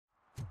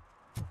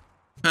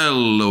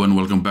Hello and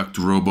welcome back to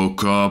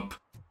RoboCop.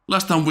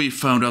 Last time we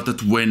found out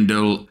that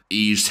Wendell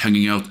is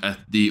hanging out at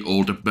the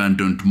old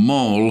abandoned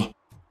mall,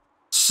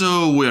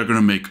 so we are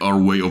gonna make our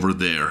way over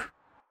there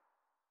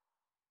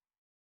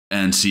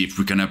and see if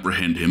we can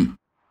apprehend him.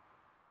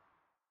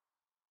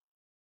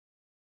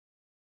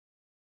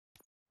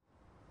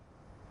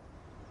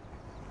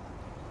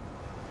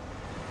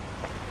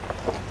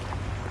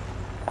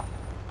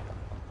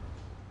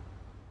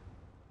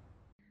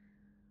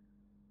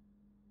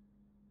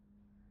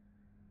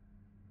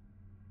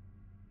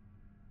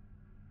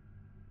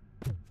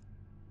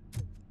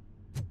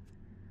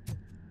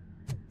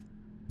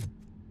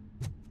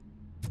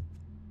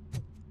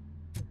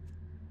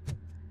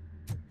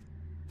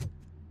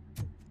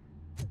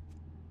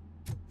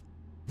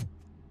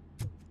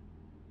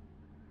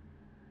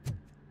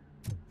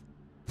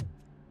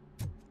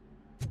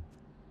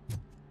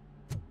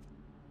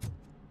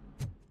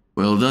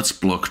 Well, that's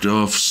blocked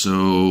off,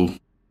 so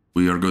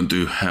we are going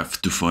to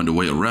have to find a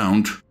way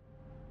around.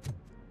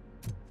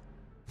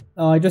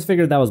 Oh, I just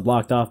figured that was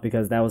blocked off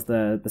because that was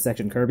the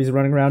section Kirby's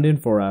running around in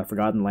for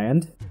Forgotten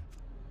Land.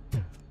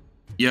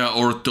 Yeah,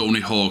 or Tony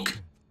Hawk.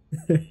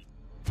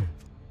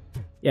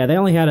 Yeah, they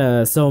only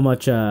had so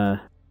much, there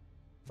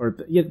were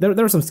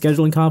some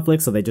scheduling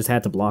conflicts, so they just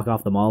had to block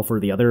off the mall for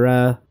the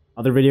other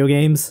video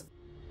games.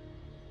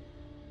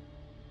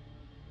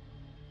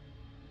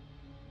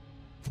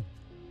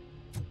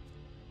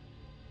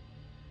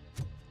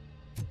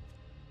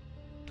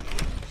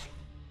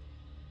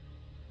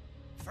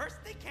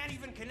 First they can't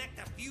even connect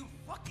a few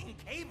fucking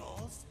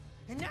cables,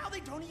 and now they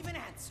don't even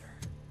answer.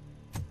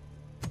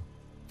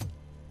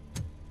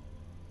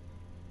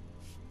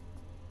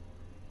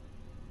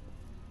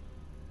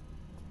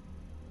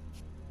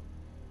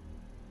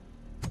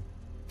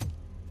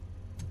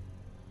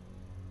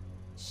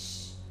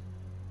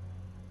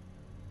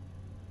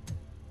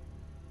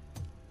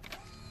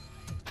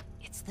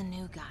 It's the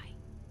new guy.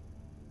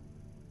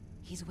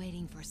 He's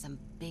waiting for some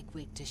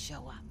bigwig to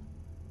show up.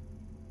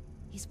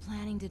 He's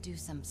planning to do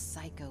some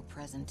psycho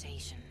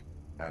presentation.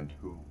 And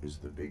who is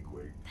the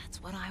bigwig?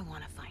 That's what I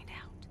want to find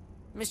out.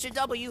 Mr.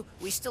 W,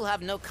 we still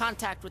have no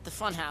contact with the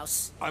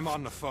funhouse. I'm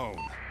on the phone.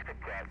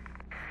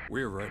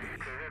 We're ready.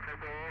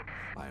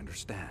 I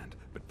understand,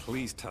 but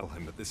please tell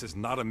him that this is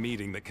not a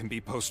meeting that can be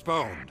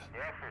postponed.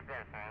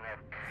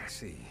 I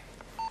see.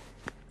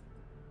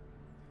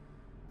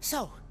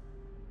 So,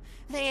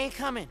 they ain't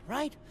coming,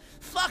 right?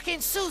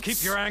 Fucking suits!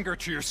 Keep your anger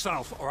to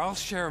yourself, or I'll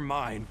share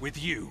mine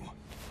with you.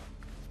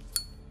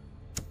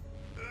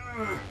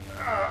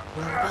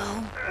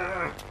 Robo?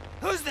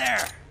 Who's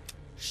there?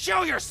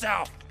 Show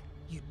yourself!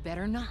 You'd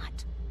better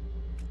not.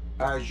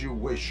 As you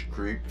wish,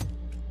 creep.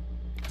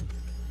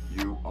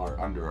 You are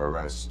under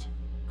arrest.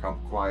 Come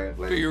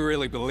quietly. Do you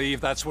really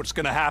believe that's what's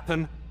gonna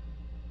happen?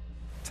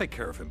 Take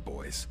care of him,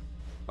 boys.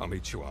 I'll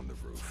meet you on the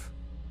roof.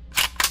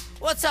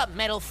 What's up,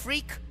 metal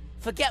freak?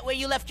 Forget where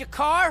you left your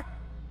car?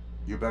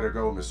 You better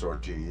go, Miss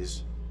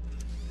Ortiz.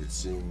 It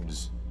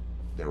seems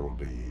there will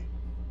be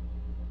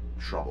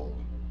trouble.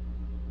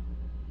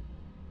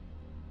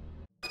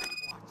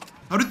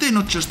 How did they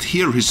not just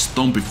hear his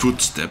stompy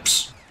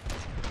footsteps?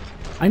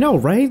 I know,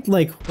 right?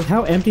 Like, with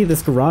how empty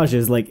this garage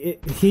is, like,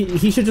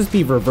 he should just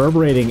be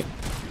reverberating,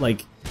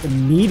 like,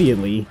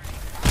 immediately.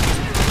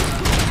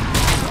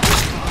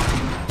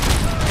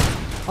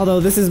 Although,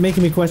 this is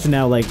making me question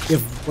now, like,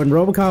 when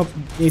RoboCop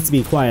needs to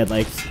be quiet,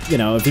 like, you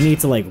know, if he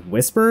needs to, like,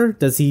 whisper,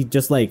 does he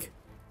just, like,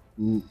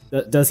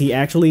 does he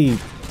actually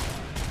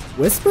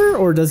whisper,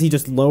 or does he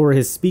just lower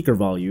his speaker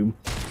volume?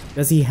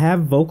 Does he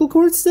have vocal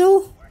cords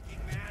still?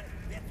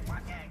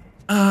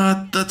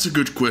 That's a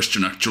good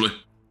question, actually.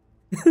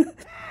 Hey,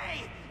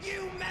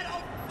 you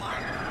metal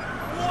fuck!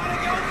 Wanna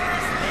go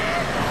first,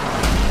 man?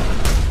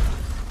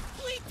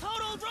 We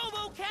totaled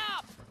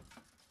RoboCop!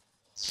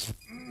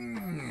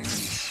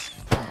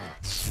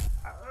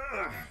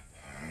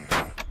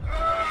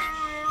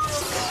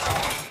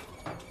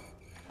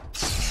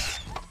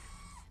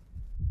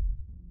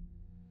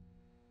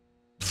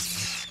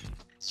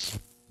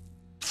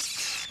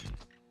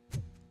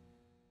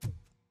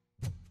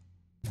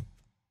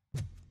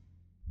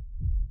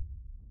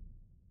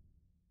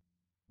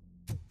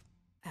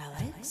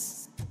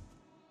 Alex?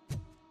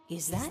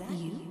 Is that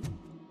you?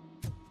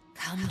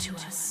 Come to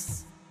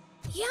us.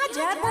 Yeah,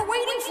 Dad, we're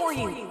waiting for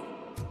you.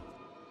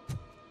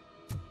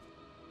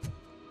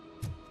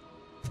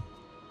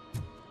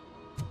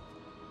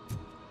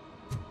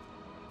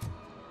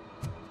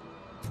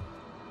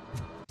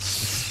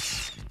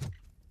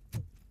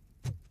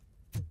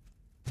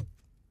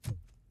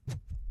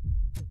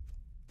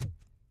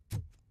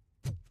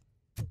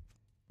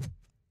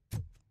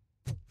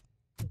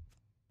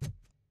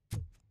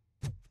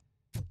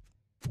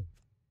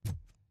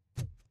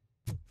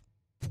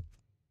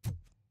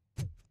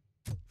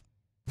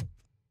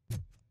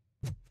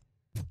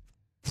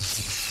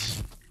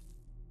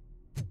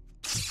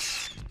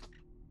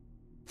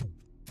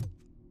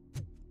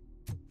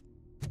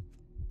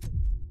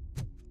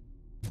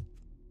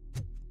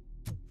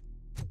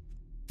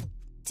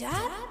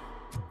 Dad?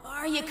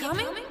 Are you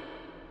coming?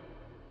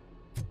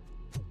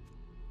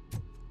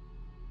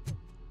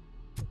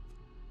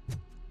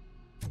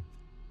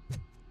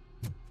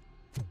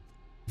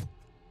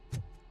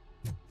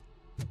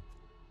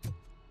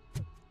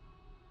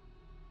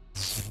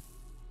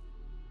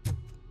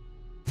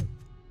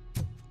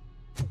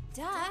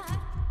 Dad?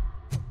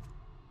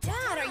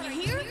 Dad, are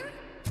you here?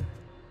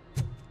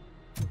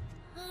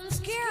 I'm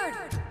scared.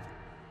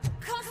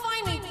 Come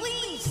find me,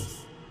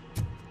 please.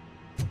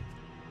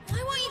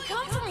 Why won't you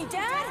come for me,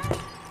 Dad?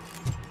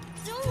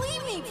 Don't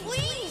leave me,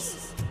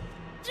 please.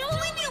 Don't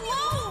leave me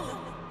alone.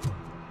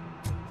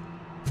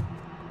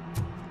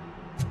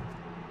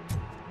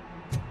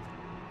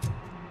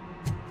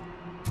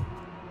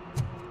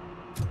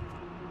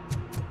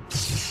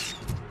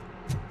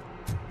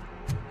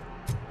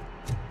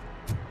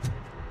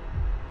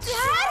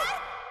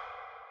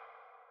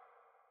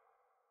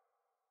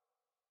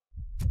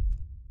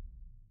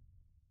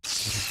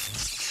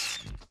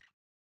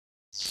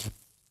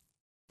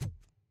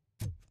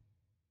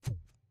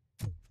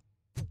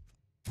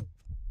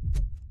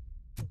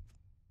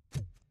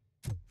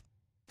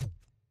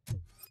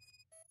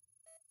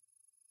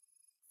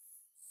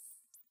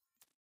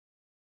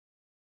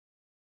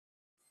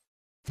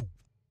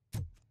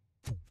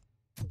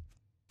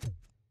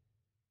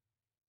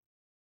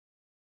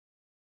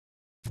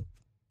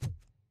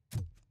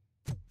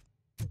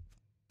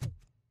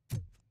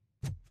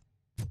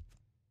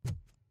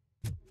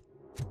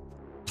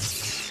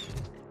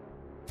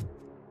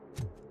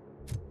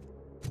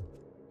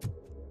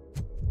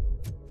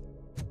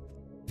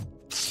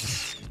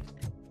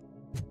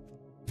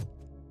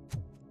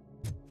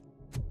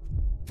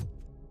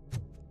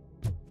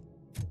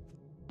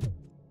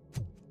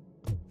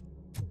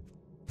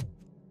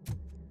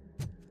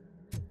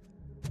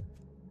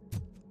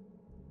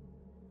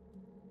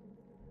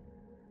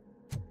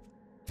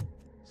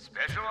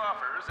 Special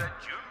offers at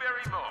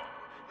Juneberry Mall.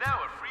 Now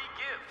a free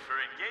gift for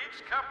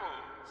engaged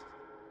couples.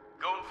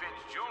 Goldfinch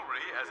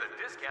Jewelry has a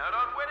discount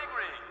on wedding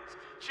rings.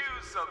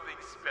 Choose something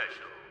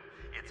special.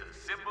 It's a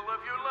symbol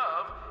of your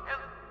love and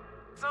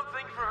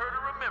something for her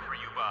to remember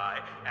you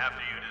by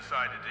after you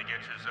decided to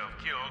get yourself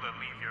killed and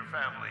leave your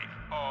family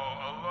all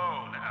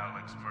alone,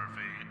 Alex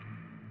Murphy.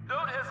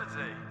 Don't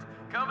hesitate.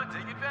 Come and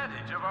take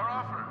advantage of our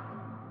offer.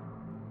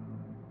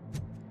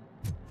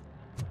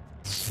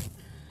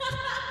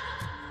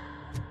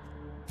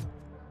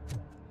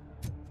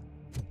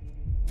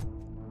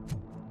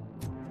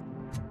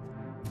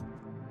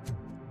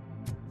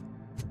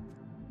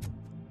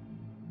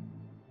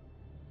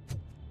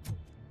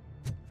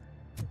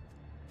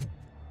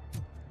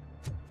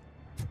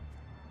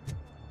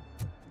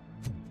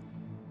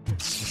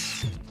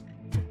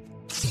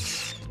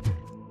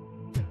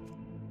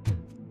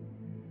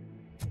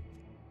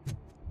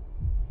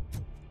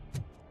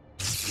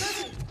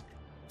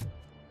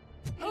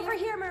 Over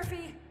here,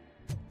 Murphy.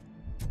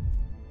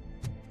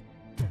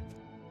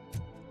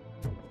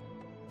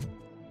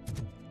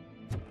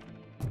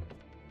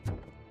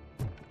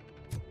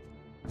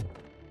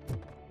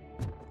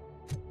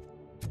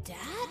 Dad?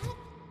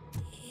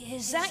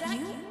 Is that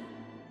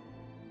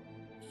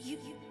you?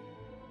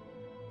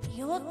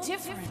 You look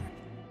different.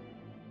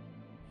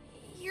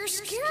 You're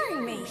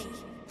scaring me.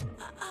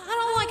 I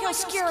don't like how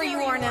scary you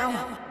are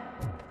now.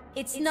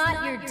 It's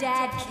not your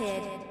dad,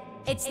 kid.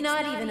 It's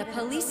not even a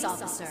police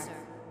officer.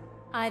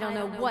 I don't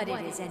know what it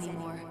is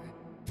anymore.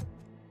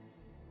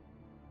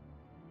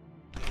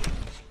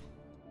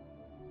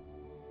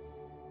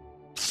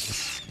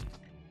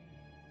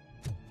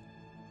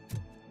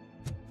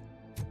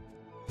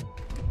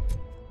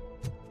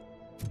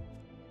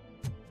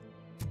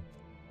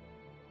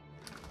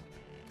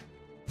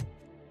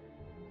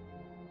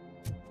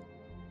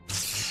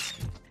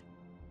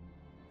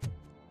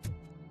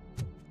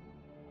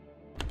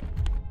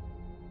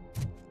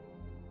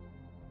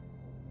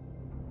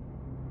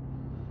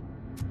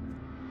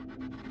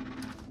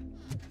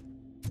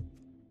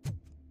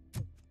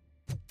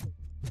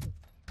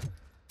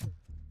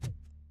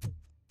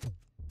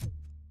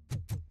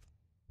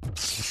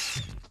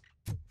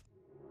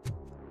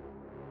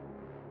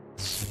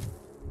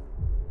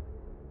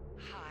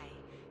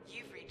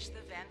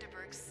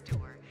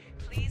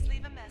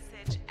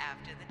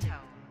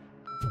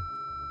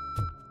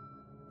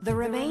 The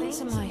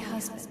remains of my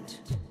husband,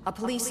 a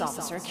police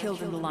officer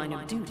killed in the line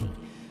of duty,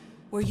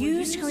 were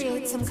used to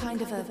create some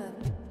kind of a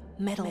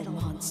metal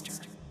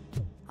monster.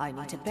 I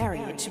need to bury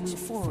it to move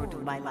forward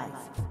with my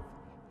life.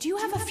 Do you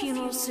have a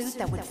funeral suit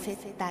that would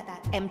fit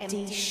that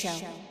empty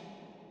shell?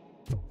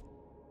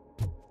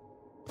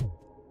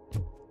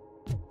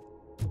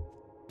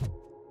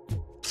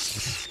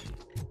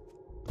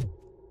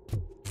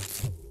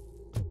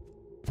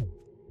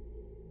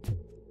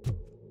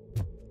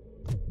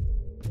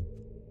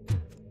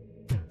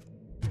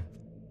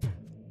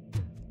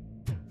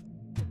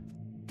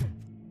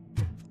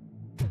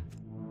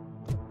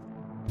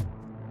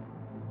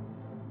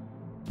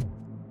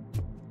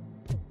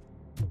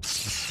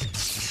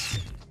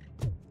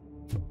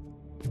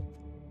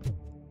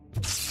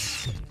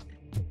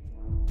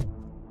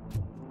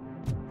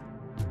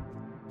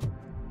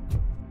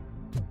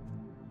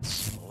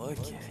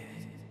 Okay.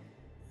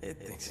 It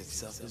thinks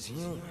itself as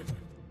human.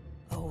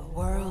 A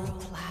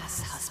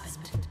world-class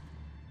husband.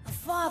 A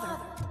father.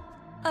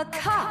 A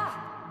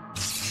cop.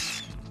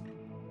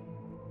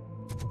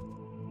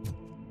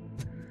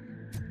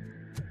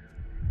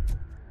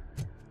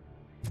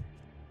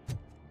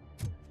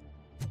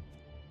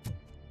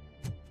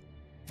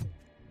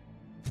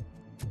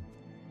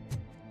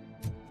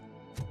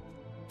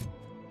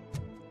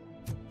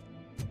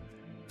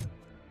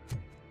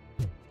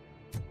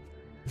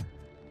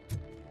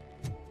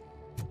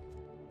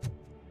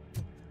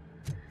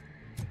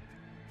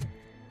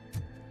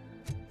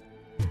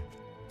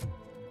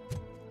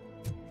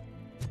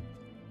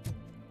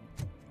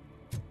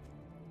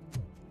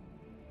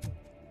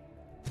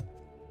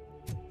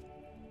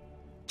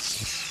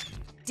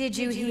 Did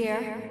you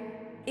hear?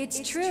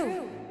 It's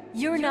true.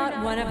 You're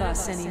not one of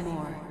us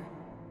anymore.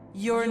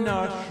 You're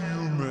not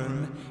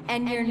human.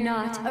 And you're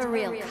not a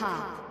real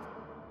cop.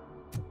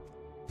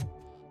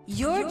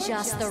 You're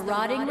just the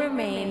rotting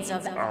remains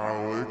of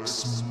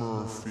Alex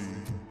Murphy.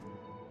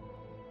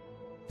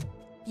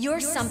 You're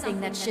something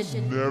that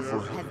should never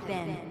have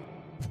been.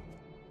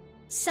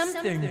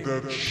 Something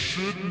that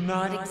should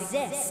not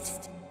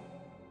exist.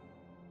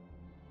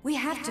 We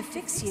have to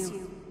fix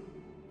you.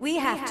 We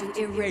have to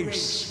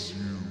erase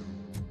you.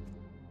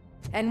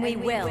 And we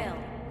will.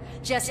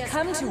 Just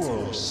come to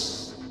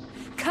us.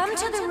 Come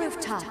to the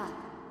rooftop.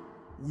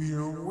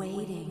 We're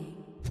waiting.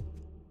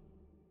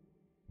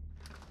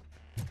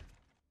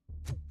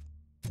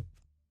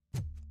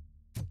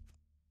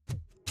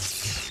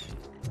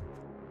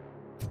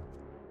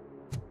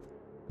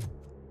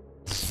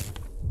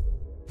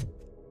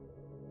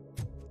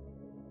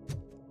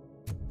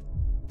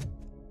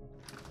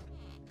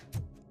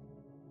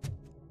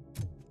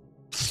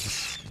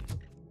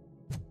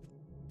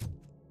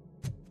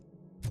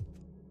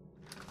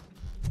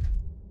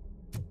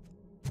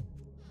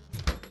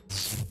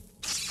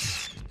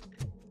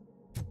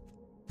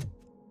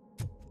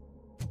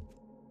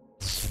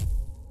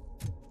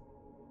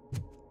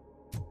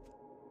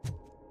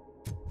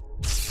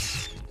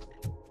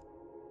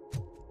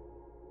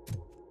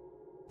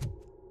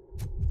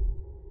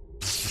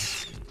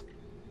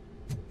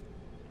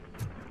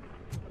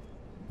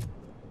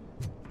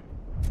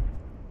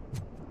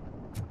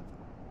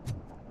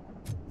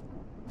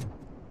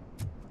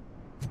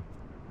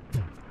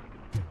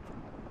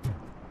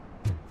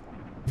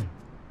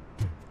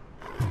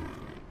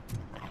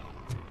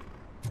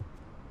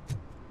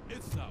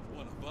 It's not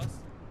one of us.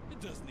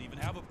 It doesn't even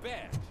have a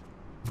badge.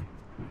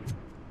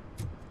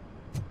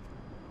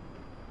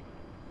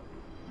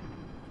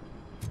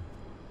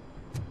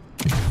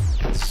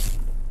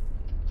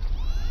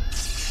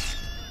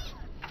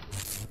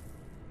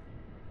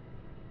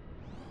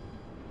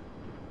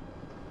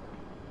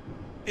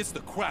 It's the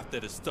crap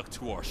that is stuck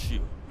to our shoe.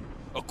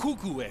 A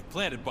cuckoo egg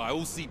planted by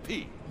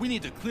OCP. We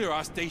need to clear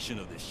our station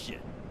of this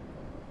shit.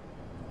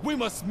 We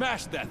must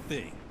smash that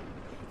thing.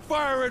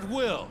 Fire at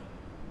will.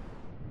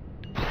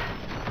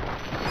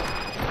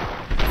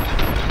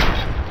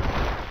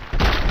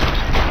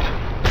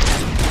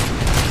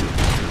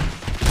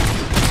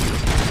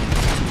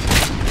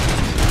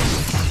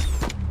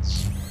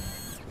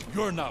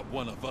 You're not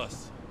one of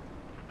us.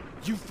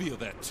 You feel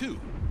that too,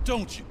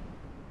 don't you?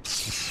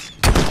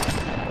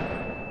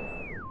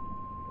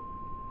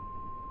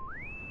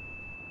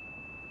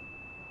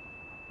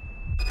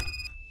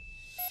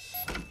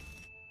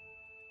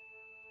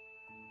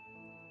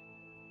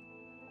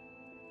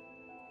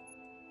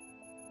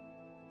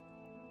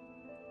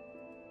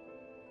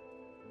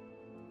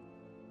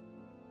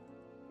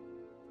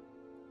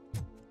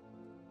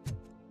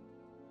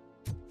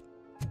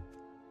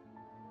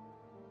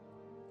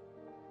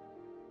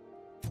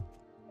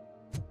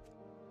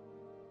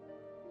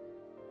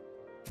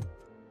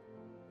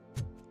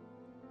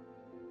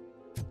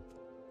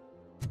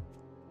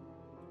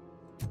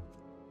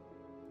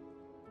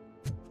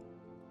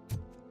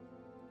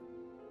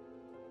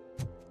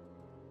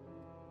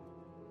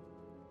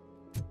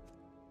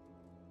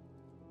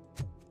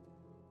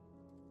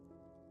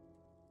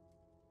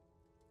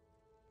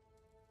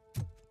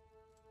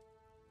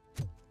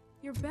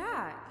 You're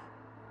back.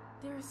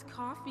 There's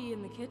coffee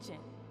in the kitchen.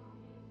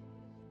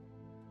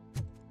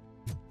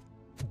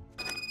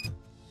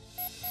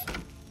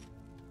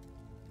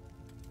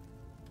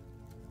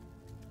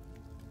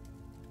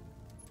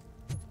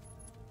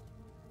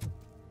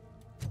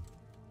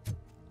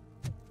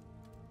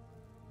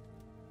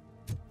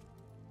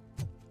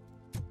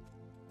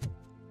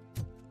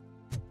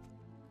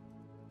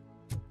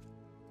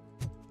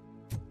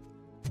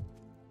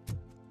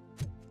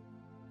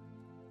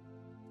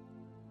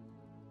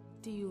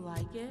 Do you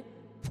like it?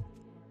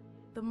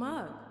 The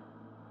mug.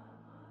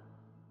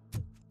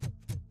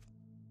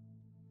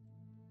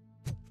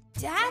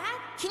 Dad?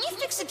 Can you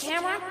fix the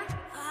camera?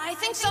 I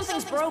think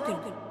something's broken.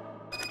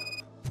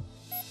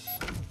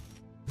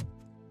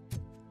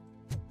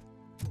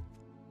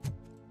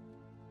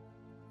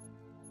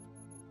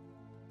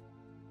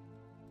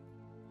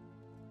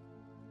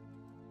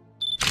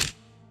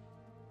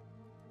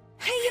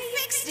 Hey, you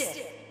fixed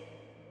it!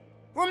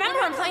 Remember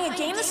I'm playing a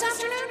game this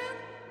afternoon?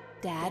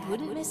 Dad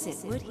wouldn't miss it,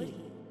 would he?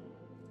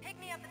 Pick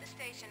me up at the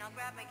station. I'll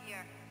grab my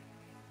gear.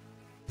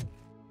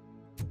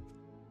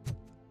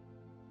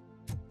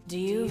 Do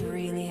you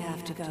really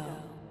have to go?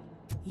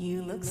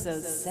 You look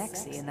so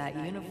sexy in that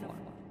uniform.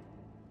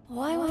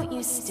 Why won't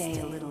you stay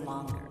a little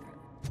longer?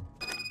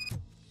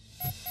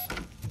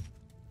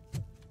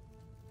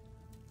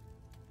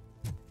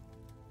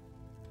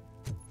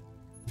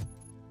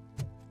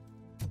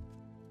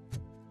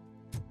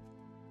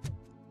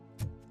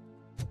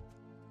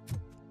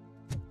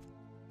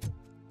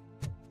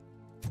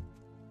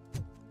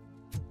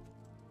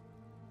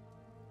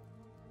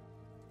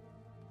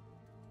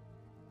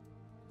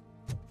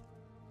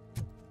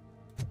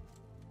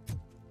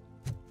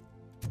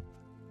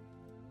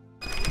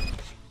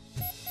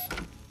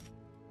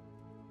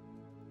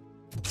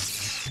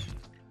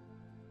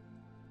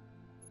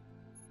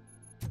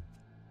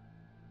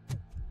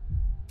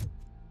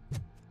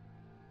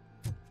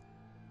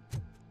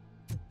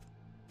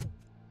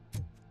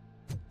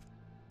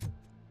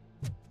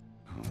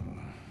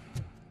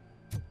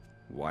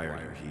 Why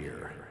are you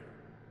here?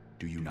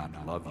 Do you not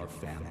love your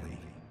family?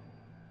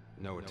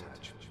 No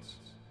attachments,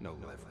 no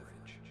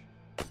leverage.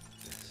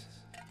 This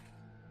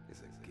is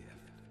a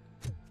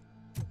gift.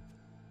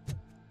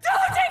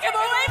 Don't take him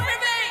away from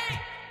me!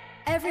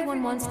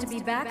 Everyone wants to be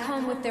back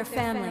home with their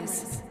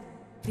families.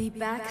 Be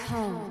back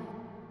home.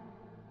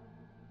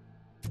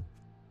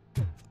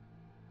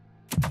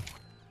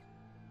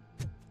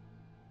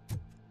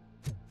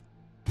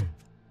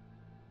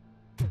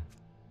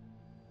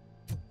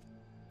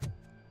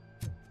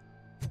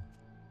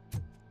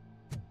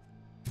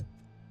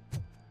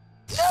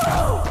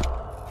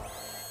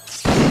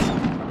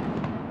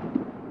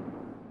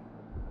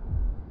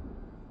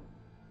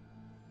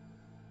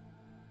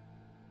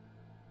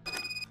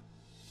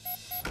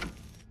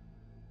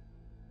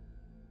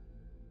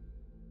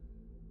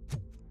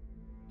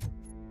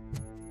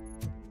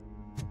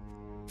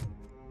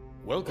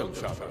 Welcome,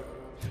 Chopper.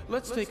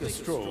 Let's take a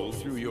stroll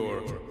through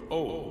your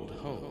old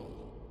home.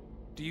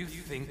 Do you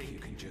think you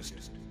can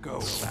just go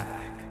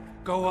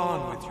back? Go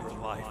on with your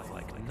life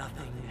like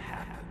nothing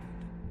happened?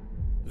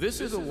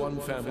 This is a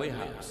one-family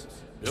house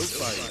built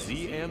by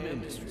ZM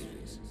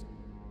Industries.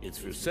 It's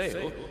for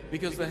sale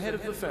because the head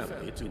of the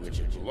family to which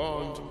it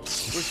belonged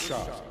was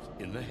shot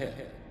in the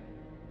head.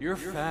 Your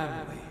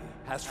family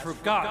has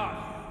forgotten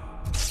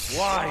you.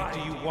 Why do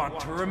you want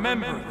to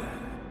remember them?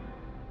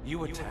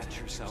 You attach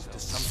yourself to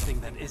something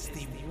that is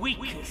the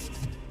weakest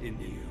in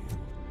you.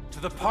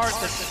 To the part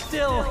that's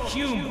still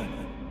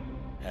human.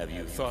 Have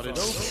you thought it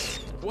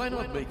over? Why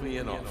not make me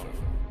an offer?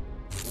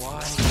 Why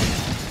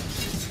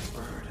this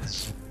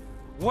burden?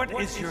 What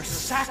is your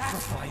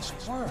sacrifice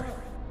worth?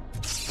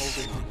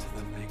 Holding on to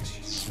them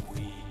makes you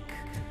weak.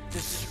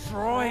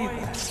 Destroy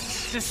them.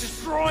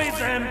 Destroy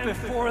them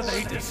before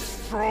they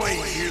destroy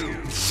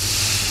you.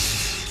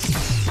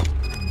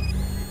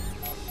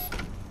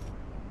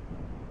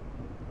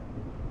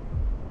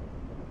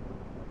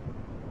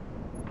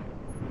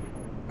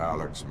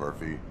 Alex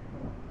Murphy,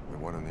 the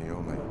one and the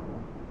only.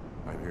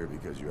 I'm here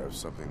because you have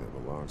something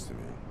that belongs to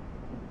me.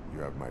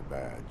 You have my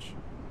badge.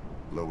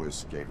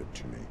 Lewis gave it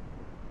to me.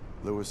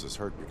 Lewis is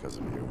hurt because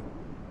of you.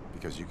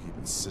 Because you keep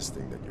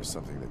insisting that you're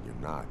something that you're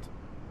not.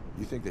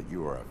 You think that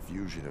you are a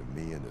fusion of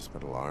me in this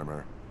metal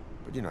armor,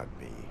 but you're not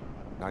me.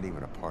 Not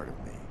even a part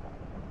of me.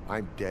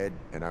 I'm dead,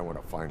 and I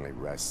want to finally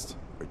rest,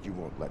 but you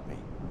won't let me.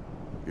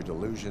 Your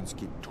delusions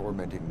keep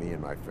tormenting me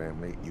and my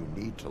family. You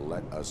need to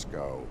let us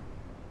go.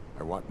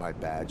 I want my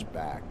badge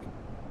back.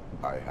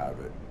 I have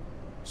it,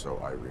 so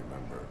I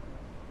remember.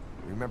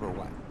 Remember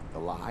what? The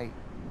lie?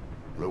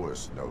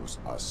 Lewis knows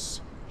us.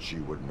 She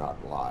would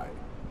not lie.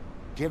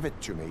 Give it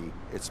to me.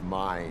 It's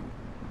mine.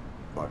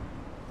 But,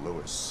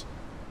 Lewis,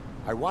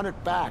 I want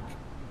it back.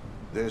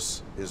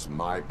 This is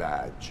my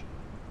badge.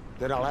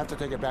 Then I'll have to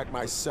take it back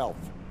myself.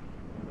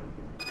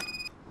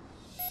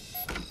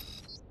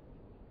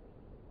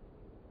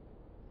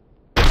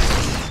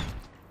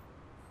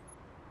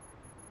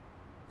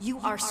 You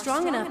are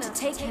strong enough to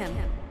take him.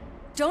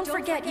 Don't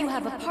forget you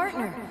have a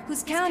partner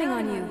who's counting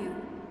on you.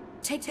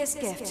 Take this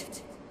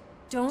gift.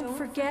 Don't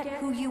forget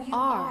who you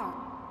are.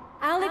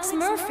 Alex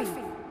Murphy.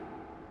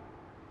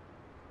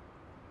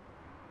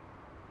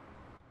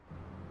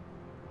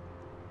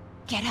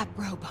 Get up,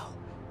 Robo.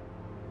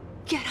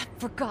 Get up,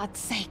 for God's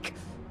sake.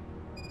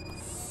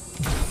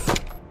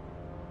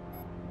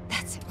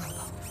 That's it,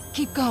 Robo.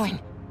 Keep going.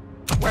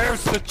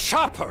 Where's the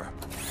chopper?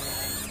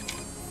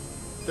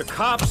 The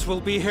cops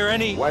will be here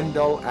any—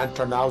 Wendell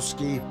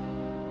Antonowski.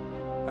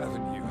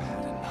 Haven't you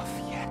had enough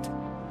yet?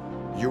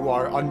 You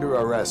are under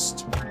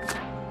arrest.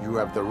 You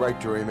have the right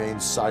to remain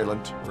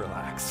silent.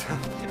 Relax.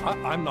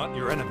 I'm not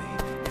your enemy.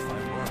 If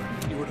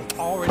I were, you would have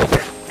already—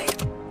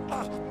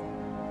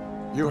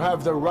 You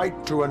have the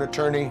right to an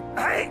attorney.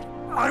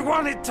 I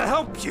wanted to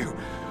help you.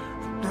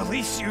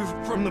 Release you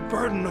from the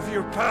burden of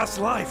your past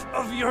life,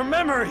 of your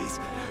memories.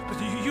 But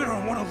you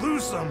don't want to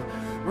lose them,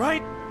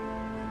 right?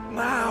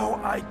 Now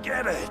I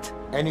get it.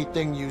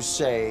 Anything you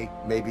say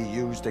may be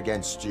used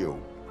against you.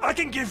 I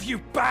can give you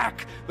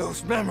back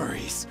those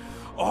memories.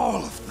 All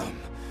of them.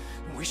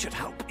 We should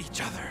help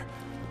each other.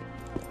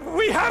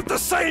 We have the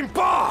same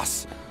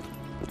boss!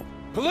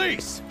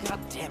 Police!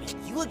 God damn it,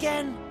 you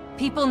again?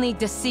 People need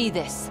to see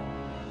this.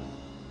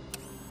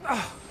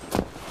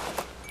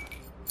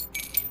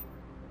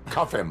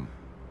 Cuff him.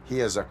 He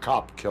is a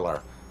cop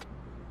killer.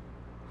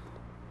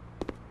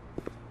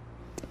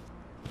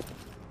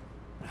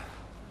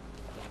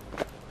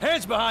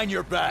 Hands behind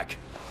your back!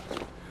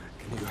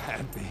 Can you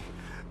hand me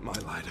my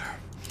lighter?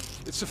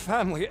 It's a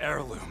family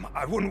heirloom.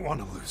 I wouldn't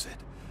want to lose it.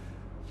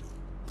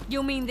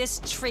 You mean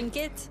this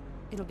trinket?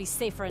 It'll be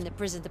safer in the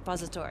prison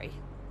depository.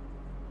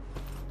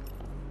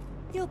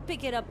 You'll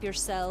pick it up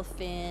yourself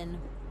in,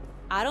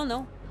 I don't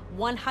know,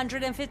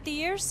 150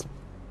 years?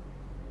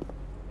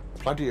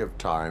 Plenty of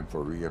time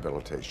for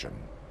rehabilitation.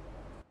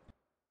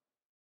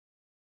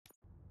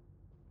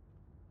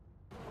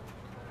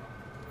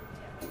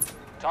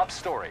 Top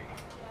story.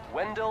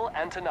 Wendell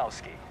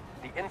Antonowski,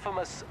 the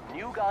infamous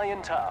new guy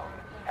in town,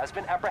 has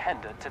been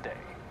apprehended today.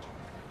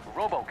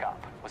 RoboCop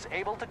was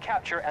able to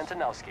capture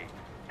Antonowski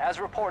as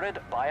reported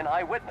by an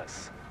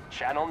eyewitness,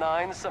 Channel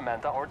 9's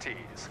Samantha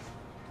Ortiz.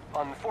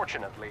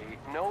 Unfortunately,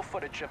 no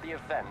footage of the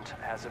event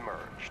has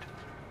emerged.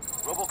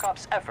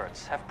 RoboCop's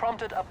efforts have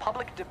prompted a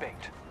public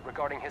debate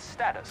regarding his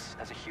status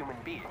as a human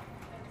being.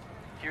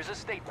 Here's a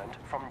statement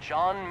from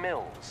John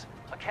Mills,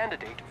 a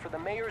candidate for the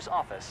mayor's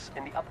office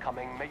in the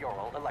upcoming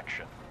mayoral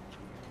election.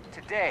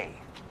 Today,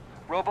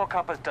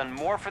 RoboCop has done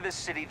more for this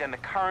city than the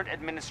current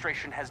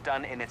administration has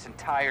done in its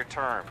entire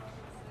term.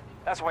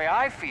 That's why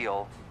I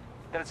feel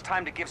that it's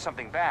time to give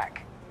something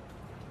back.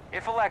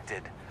 If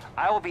elected,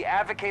 I will be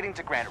advocating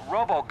to grant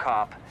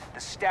RoboCop the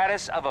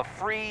status of a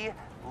free,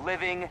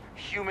 living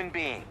human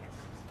being.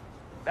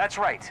 That's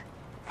right.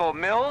 Vote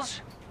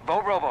Mills,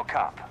 vote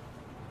RoboCop.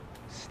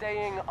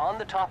 Staying on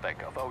the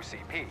topic of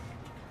OCP,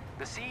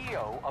 the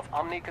CEO of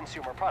Omni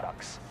Consumer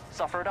Products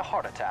suffered a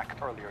heart attack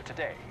earlier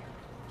today.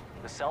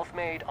 The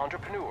self-made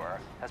entrepreneur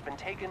has been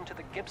taken to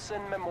the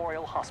Gibson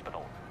Memorial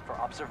Hospital for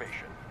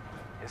observation.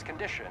 His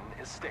condition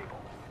is stable.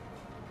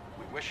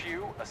 We wish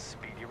you a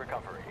speedy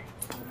recovery.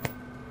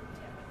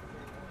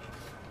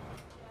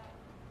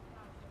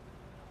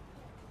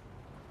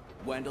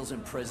 Wendell's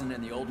in prison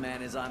and the old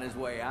man is on his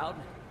way out?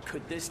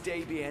 Could this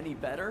day be any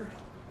better?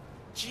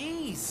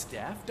 Geez,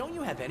 Steph, don't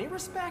you have any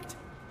respect?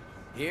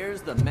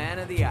 Here's the man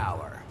of the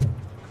hour.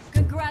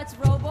 Congrats,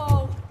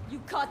 Robo! You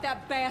caught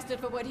that bastard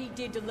for what he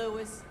did to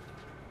Lewis.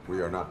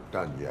 We are not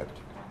done yet.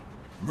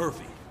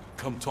 Murphy,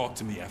 come talk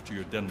to me after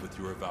you're done with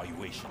your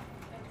evaluation.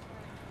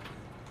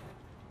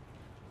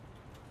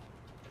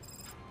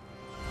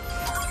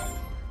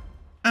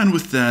 And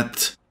with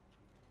that,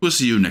 we'll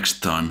see you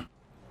next time.